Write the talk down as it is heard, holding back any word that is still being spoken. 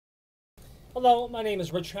Hello, my name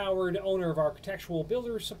is Rich Howard, owner of Architectural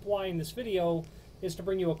Builders Supply, and this video is to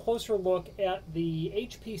bring you a closer look at the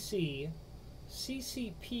HPC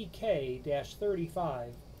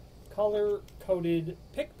Ccpk-35 color-coded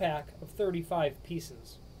pick pack of 35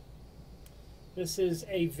 pieces. This is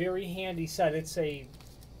a very handy set. It's a,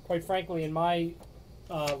 quite frankly, in my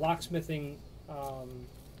locksmithing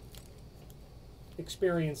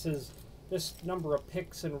experiences, this number of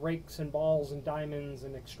picks and rakes and balls and diamonds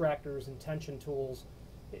and extractors and tension tools,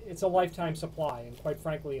 it's a lifetime supply, and quite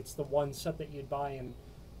frankly it's the one set that you'd buy and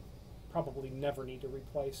probably never need to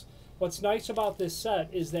replace. What's nice about this set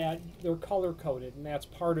is that they're color coded, and that's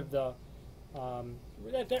part of the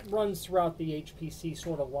that runs throughout the HPC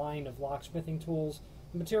sort of line of locksmithing tools.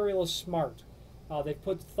 The material is smart. They've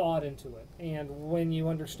put thought into it, and when you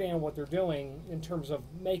understand what they're doing in terms of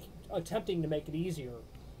attempting to make it easier,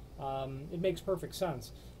 it makes perfect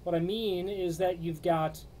sense. What I mean is that you've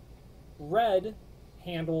got red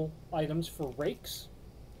handle items for rakes,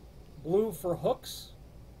 blue for hooks,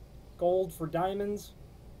 gold for diamonds,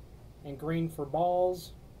 and green for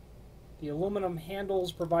balls. The aluminum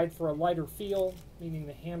handles provide for a lighter feel, meaning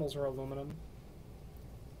the handles are aluminum,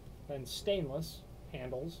 and stainless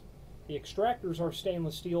handles. The extractors are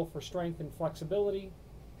stainless steel for strength and flexibility.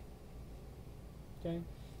 Okay.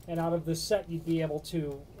 And out of this set, you'd be able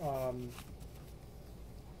to,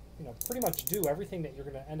 pretty much do everything that you're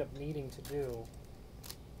going to end up needing to do.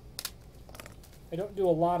 I don't do a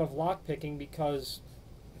lot of lock picking because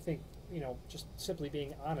I think, just simply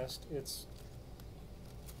being honest, it's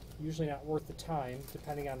usually not worth the time,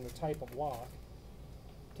 depending on the type of lock.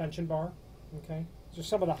 Tension bar, okay? These are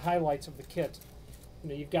some of the highlights of the kit.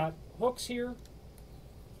 You've got hooks here,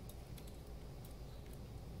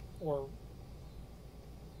 or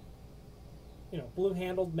blue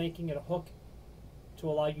handled, making it a hook to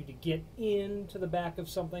allow you to get into the back of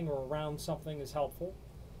something or around something is helpful.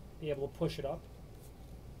 Be able to push it up.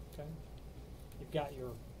 Okay. You've got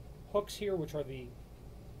your hooks here, which are the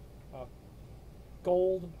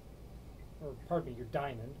gold, or pardon me, your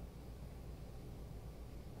diamond.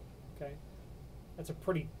 Okay. That's a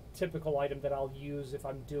pretty typical item that I'll use if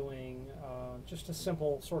I'm doing just a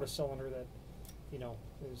simple sort of cylinder that,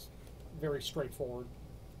 is very straightforward.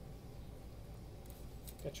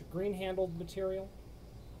 Got your green handled material.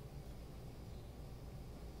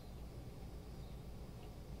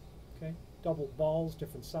 Okay, double balls,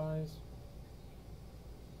 different size.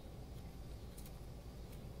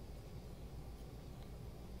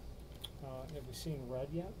 Have we seen red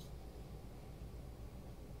yet?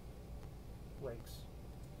 Rakes.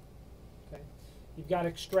 Okay, you've got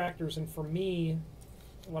extractors, and for me,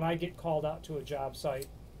 when I get called out to a job site,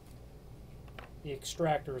 the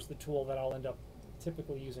extractor is the tool that I'll end up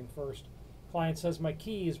typically using first. Client says my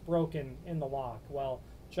key is broken in the lock. Well,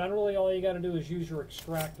 generally all you got to do is use your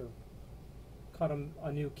extractor, cut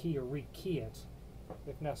a new key or rekey it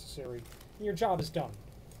if necessary, and your job is done.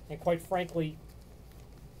 And quite frankly,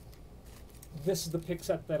 this is the pick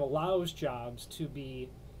set that allows jobs to be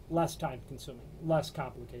less time consuming, less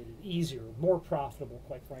complicated, easier, more profitable,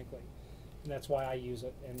 quite frankly. And that's why I use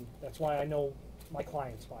it, and that's why I know my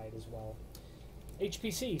clients buy it as well.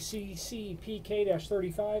 HPC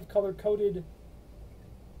Ccpk-35 color-coded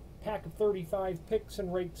pack of 35 picks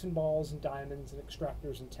and rakes and balls and diamonds and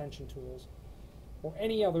extractors and tension tools, or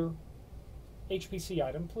any other HPC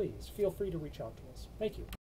item, please feel free to reach out to us. Thank you.